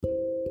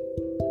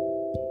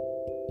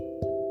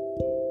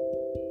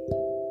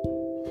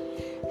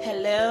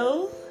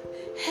Hello,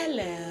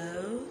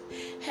 hello,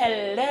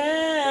 hello.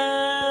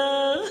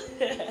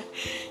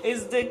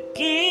 It's the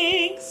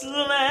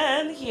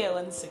Kingsman here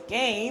once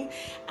again.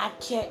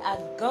 Ake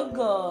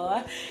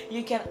Agogo.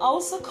 You can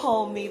also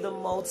call me the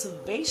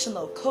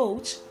motivational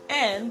coach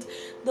and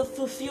the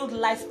fulfilled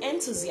life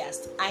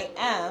enthusiast. I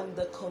am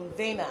the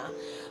convener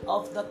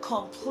of the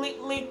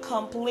Completely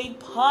Complete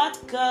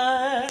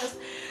podcast,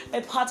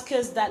 a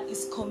podcast that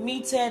is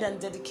committed and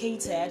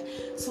dedicated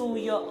to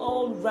your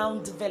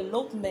all-round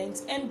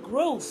development and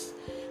growth,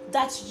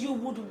 that you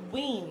would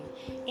win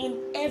in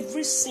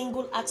every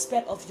single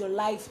aspect of your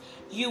life.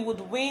 You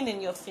would win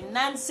in your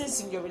finances,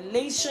 in your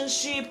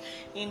relationship,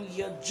 in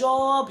your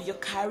job, your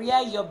career,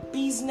 your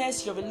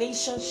business, your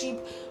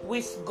relationship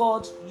with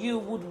God. You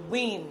would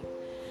win.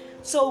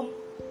 So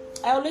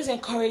I always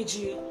encourage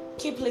you,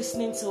 keep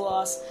listening to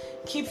us,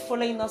 keep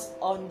following us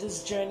on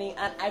this journey,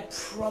 and I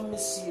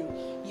promise you,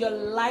 your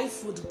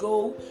life would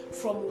go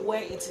from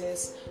where it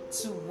is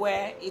to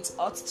where it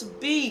ought to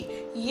be.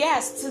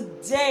 Yes,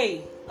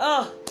 today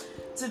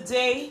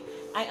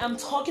I am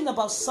talking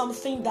about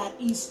something that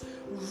is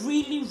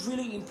really,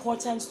 really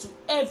important to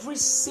every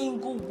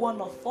single one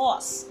of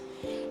us.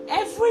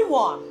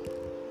 Everyone.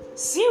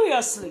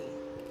 Seriously.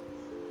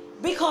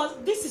 Because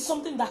this is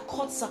something that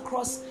cuts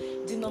across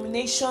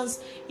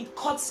denominations, it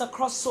cuts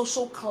across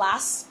social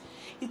class,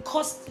 it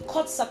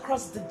cuts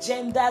across the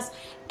genders,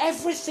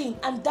 everything,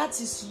 and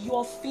that is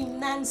your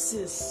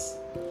finances.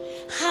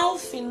 How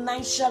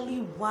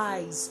financially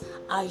wise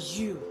are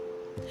you?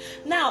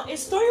 Now, a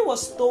story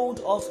was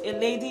told of a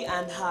lady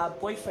and her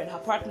boyfriend, her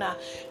partner.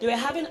 They were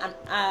having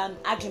an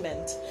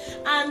argument,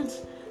 and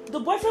the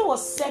boyfriend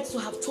was said to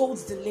have told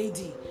the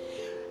lady,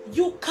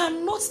 "You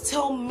cannot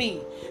tell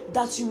me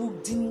that you will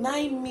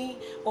deny me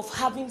of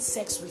having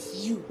sex with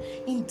you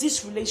in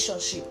this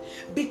relationship,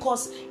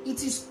 because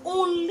it is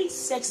only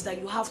sex that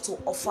you have to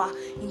offer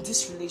in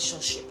this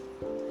relationship."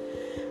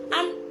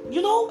 And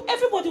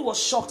everybody was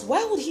shocked.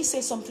 Why would he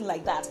say something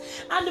like that?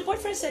 And the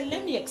boyfriend said,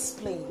 "Let me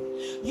explain.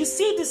 You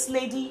see, this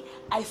lady,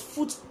 I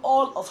foot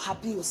all of her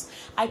bills.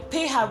 I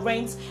pay her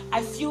rent,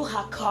 I fuel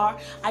her car,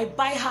 I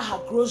buy her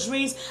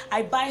groceries,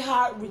 I buy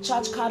her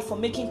recharge card for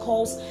making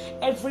calls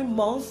every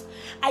month.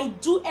 I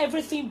do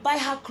everything, buy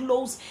her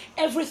clothes,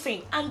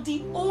 everything. And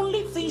the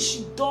only thing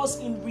she does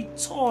in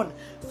return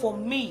for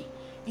me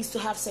is to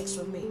have sex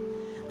with me.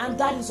 And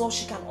that is all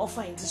she can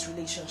offer in this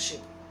relationship."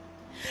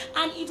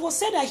 And it was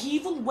said that he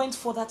even went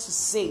further to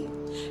say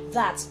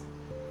that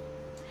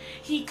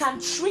he can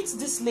treat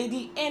this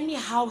lady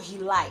anyhow he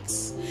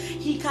likes.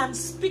 He can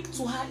speak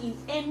to her in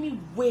any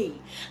way,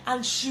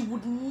 and she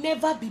would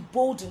never be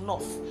bold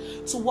enough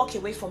to walk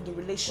away from the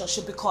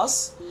relationship,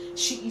 because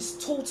she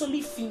is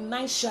totally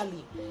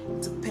financially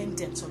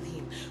dependent on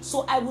him.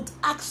 So I would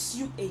ask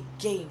you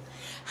again,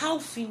 how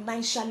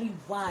financially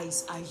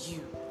wise are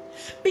you?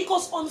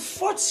 Because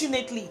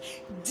unfortunately,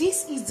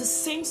 this is the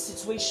same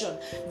situation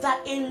that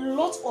a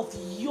lot of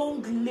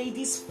young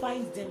ladies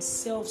find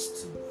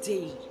themselves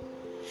today.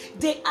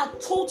 They are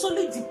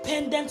totally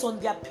dependent on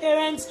their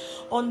parents,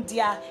 on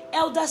their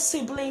elder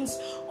siblings,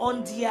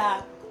 on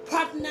their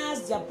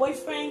partners, their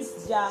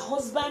boyfriends, their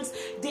husbands.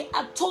 They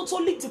are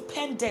totally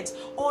dependent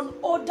on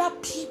other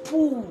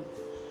people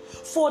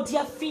for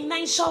their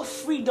financial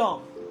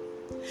freedom.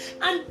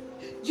 And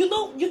you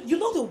know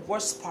the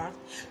worst part?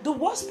 The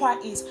worst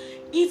part is,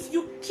 if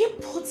you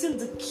keep putting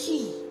the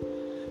key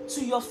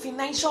to your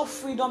financial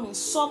freedom in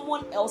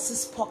someone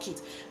else's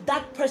pocket,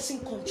 that person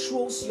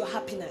controls your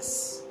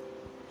happiness.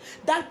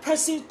 That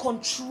person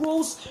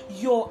controls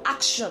your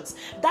actions.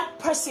 That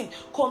person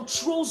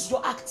controls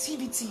your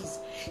activities.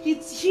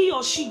 He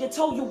or she, they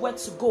tell you where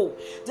to go.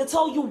 They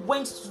tell you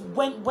when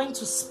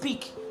to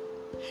speak.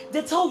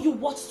 They tell you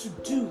what to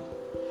do.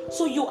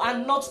 So you are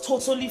not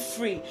totally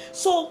free.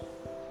 So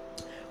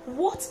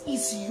what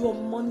is your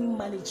money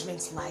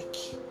management like?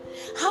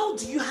 How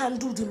do you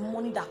handle the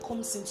money that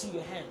comes into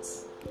your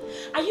hands?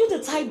 Are you the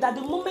type that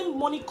the moment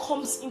money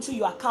comes into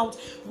your account,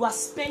 you are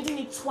spending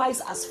it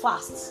twice as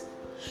fast?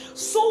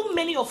 So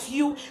many of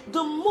you,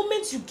 the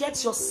moment you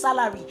get your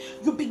salary,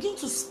 you begin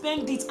to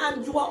spend it,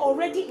 and you are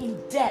already in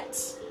debt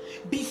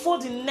before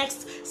the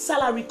next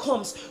salary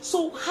comes.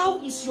 So how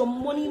is your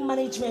money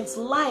management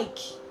like?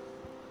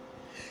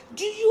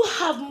 Do you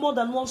have more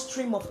than one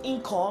stream of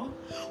income?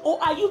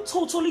 Or are you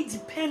totally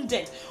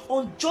dependent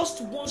on just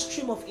one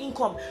stream of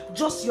income?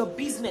 Just your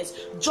business,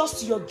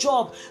 just your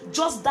job,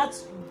 just that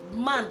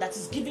man that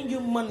is giving you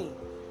money?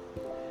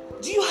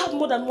 Do you have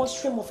more than one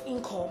stream of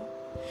income?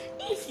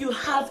 If you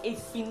have a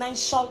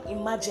financial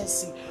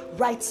emergency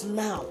right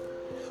now,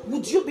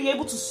 would you be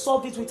able to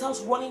solve it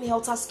without running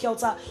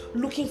helter-skelter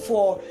looking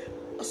for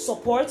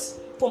support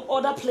from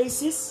other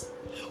places?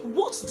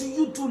 What do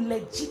you do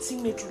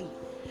legitimately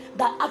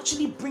that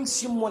actually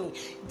brings you money?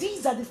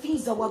 These are the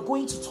things that we're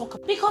going to talk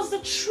about. Because the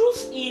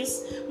truth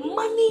is,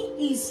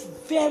 money is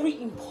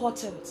very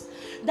important.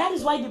 That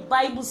is why the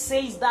Bible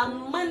says that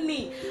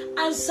money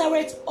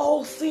answereth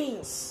all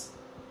things.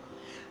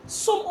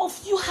 Some of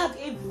you have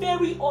a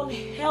very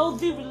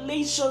unhealthy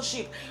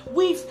relationship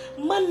with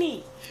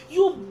money.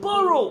 You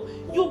borrow,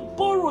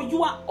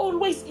 you are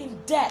always in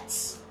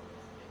debt.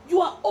 You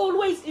are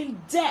always in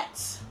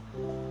debt.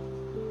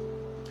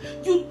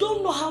 You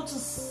don't know how to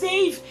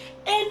save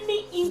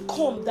any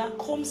income that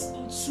comes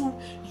into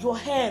your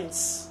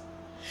hands.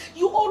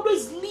 You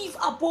always live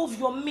above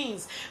your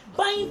means,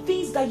 buying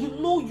things that you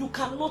know you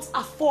cannot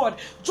afford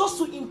just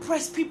to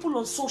impress people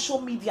on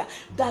social media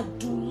that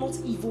do not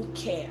even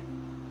care.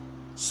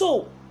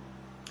 So,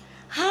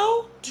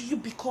 how do you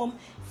become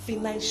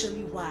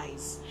financially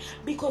wise?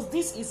 Because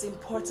this is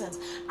important.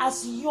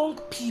 As young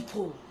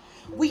people,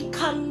 we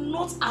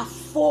cannot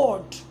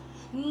afford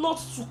not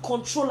to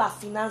control our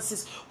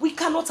finances. We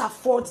cannot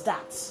afford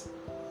that.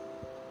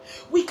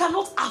 We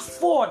cannot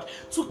afford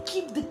to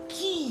keep the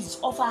keys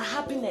of our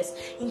happiness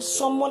in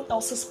someone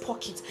else's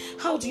pocket.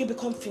 How do you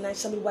become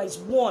financially wise?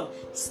 1,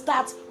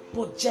 start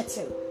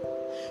budgeting.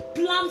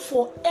 Plan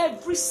for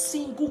every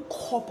single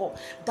kobo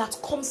that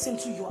comes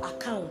into your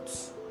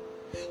account.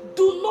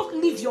 Do not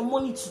leave your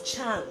money to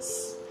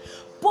chance.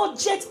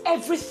 Budget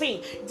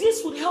everything.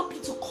 This will help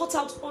you to cut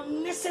out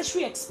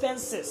unnecessary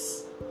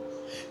expenses.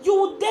 You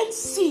will then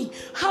see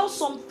how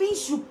some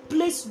things you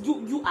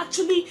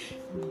actually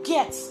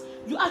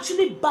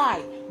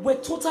buy were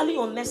totally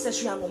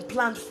unnecessary and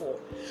unplanned for.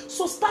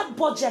 So start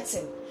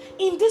budgeting.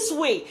 In this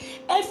way,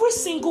 every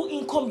single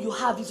income you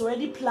have is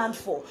already planned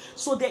for.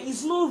 So there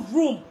is no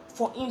room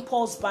for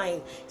impulse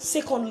buying.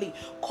 Secondly,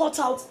 cut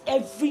out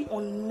every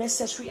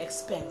unnecessary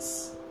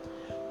expense.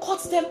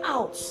 Cut them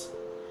out.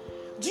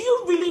 Do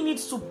you really need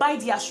to buy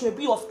the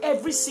ashwebi of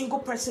every single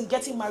person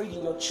getting married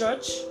in your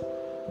church?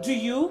 Do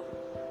you?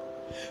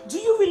 Do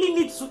you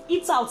really need to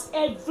eat out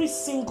every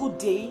single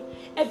day?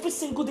 Every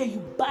single day you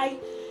buy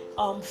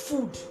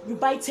food, you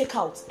buy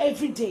takeout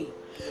every day.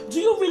 Do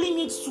you really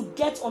need to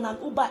get on an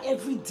Uber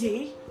every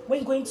day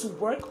when going to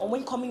work or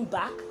when coming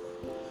back?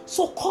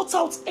 So cut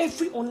out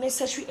every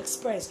unnecessary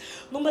expense.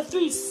 Number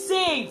 3,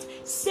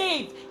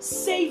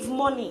 save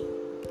money.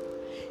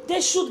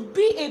 There should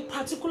be a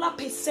particular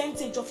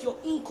percentage of your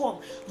income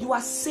you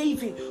are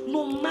saving,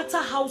 no matter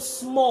how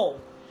small.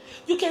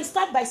 You can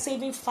start by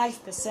saving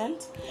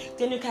 5%,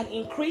 then you can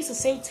increase to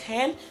say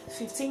 10,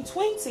 15,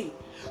 20.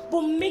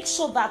 But make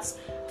sure that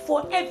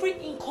for every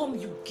income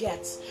you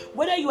get,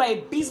 whether you are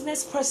a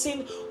business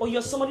person or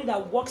you're somebody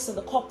that works in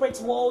the corporate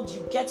world,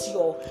 you get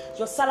your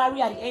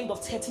salary at the end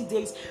of 30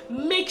 days,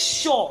 make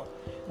sure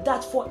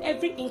that for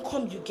every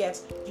income you get,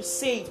 you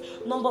save.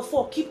 Number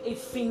 4, keep a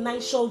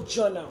financial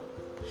journal.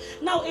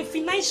 Now, a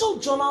financial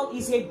journal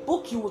is a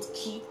book you would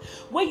keep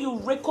where you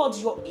record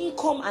your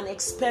income and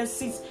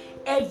expenses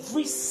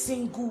every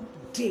single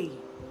day.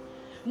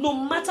 No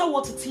matter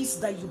what it is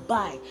that you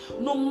buy,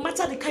 no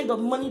matter the kind of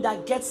money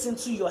that gets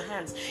into your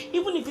hands,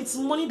 even if it's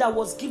money that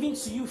was given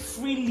to you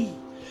freely,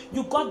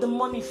 you got the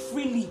money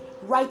freely,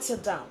 write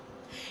it down.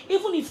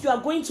 Even if you are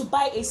going to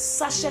buy a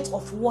sachet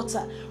of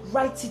water,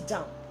 write it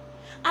down.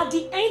 At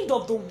the end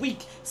of the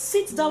week,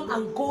 sit down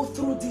and go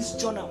through this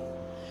journal.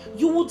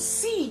 You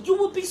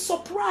would be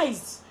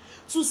surprised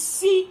to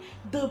see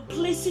the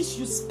places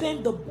you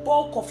spend the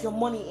bulk of your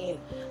money in,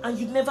 and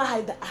you never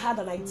had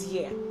an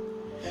idea.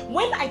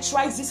 When I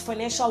tried this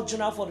financial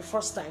journal for the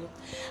first time,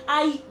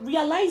 I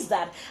realized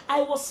that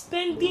I was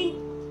spending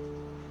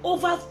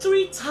over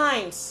 3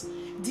 times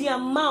the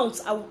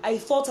amount I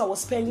thought I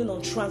was spending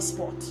on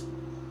transport.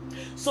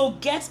 So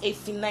get a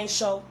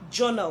financial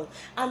journal.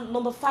 And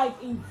number 5,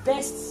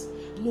 invest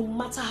no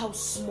matter how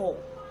small.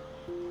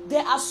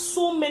 There are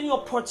so many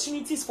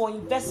opportunities for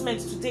investment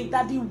today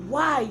that the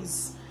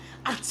wise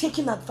are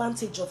taking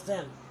advantage of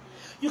them.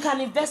 You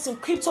can invest in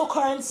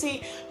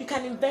cryptocurrency, you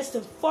can invest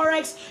in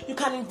forex, you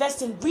can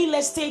invest in real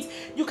estate,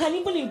 you can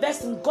even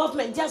invest in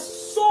government. There are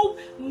so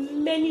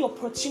many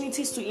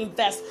opportunities to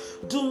invest.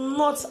 Do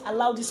not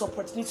allow this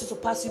opportunity to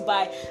pass you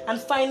by. And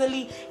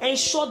finally,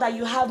 ensure that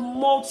you have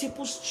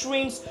multiple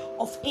streams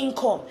of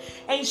income.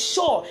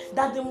 Ensure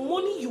that the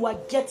money you are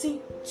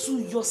getting to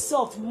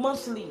yourself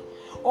monthly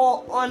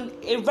or on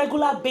a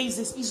regular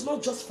basis is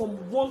not just from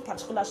one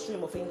particular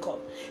stream of income.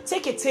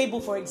 Take a table,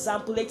 for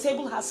example. A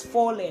table has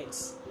 4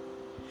 legs.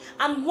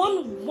 And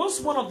once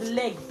one of the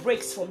legs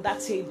breaks from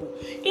that table,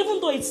 even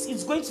though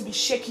it's going to be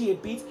shaky a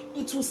bit,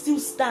 it will still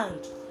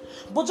stand.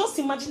 But just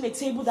imagine a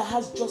table that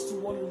has just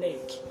 1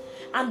 leg.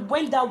 And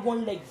when that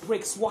 1 leg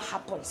breaks, what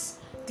happens?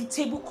 The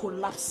table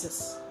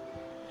collapses.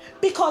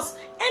 Because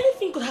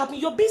anything could happen.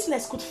 Your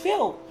business could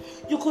fail.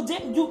 You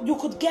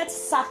could get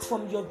sacked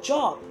from your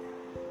job.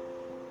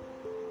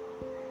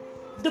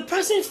 The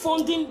person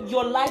funding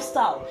your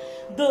lifestyle,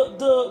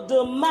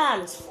 the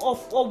man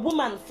or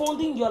woman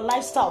funding your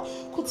lifestyle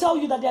could tell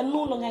you that they are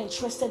no longer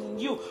interested in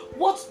you.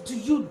 What do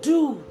you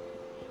do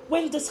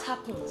when this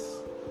happens?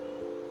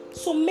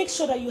 So make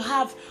sure that you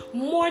have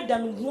more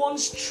than one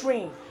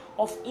stream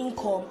of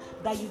income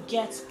that you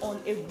get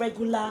on a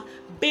regular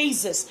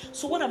basis.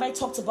 So what have I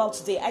talked about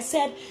today? I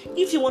said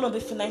if you want to be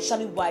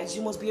financially wise,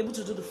 you must be able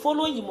to do the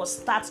following. You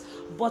must start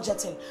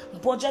budgeting.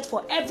 Budget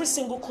for every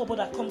single kobo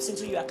that comes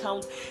into your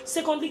account.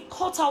 Secondly,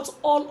 cut out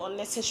all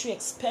unnecessary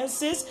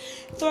expenses.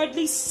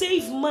 Thirdly,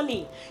 save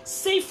money.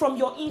 Save from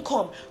your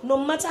income, no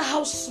matter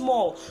how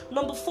small.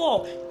 Number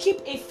 4, keep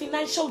a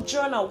financial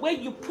journal where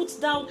you put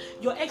down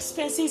your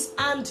expenses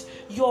and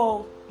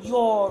your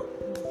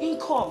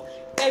income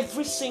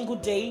every single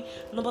day.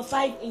 Number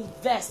 5,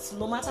 invest,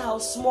 no matter how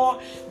small.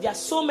 There are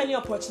so many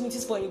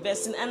opportunities for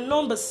investing. And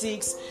number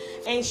 6,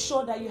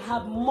 ensure that you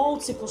have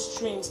multiple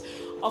streams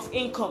of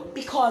income,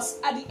 because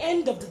at the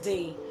end of the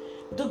day,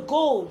 the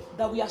goal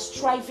that we are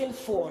striving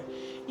for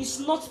is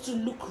not to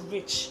look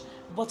rich,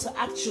 but to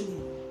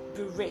actually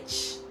be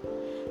rich.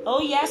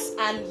 Oh yes,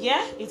 and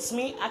yeah, it's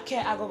me,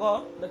 Ake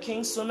Agogo, the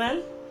King's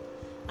Woman,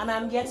 and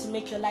I'm here to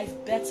make your life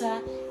better,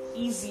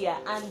 easier,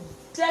 and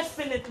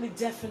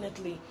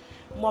definitely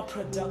more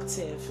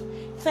productive.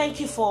 Thank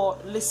you for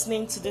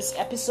listening to this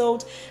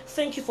episode.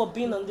 Thank you for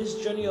being on this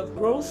journey of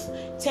growth.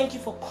 Thank you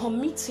for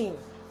committing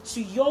to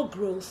your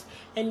growth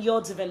and your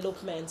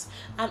development.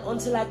 And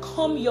until I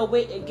come your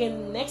way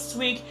again next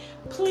week,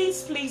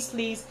 please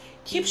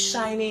keep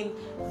shining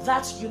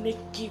that unique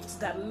gift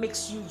that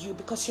makes you you,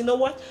 because you know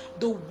what?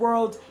 The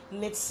world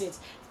needs it.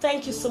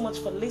 Thank you so much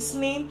for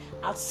listening.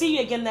 I'll see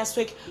you again next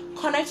week.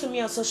 Connect with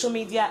me on social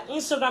media,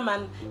 Instagram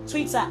and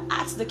Twitter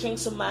at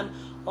 @thekingswoman_,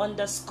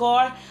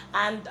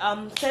 and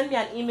send me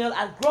an email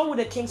at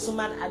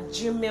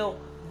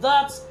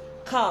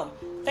growwiththekingswoman@gmail.com.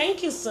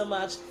 Thank you so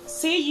much.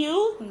 See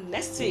you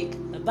next week.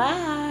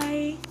 Bye.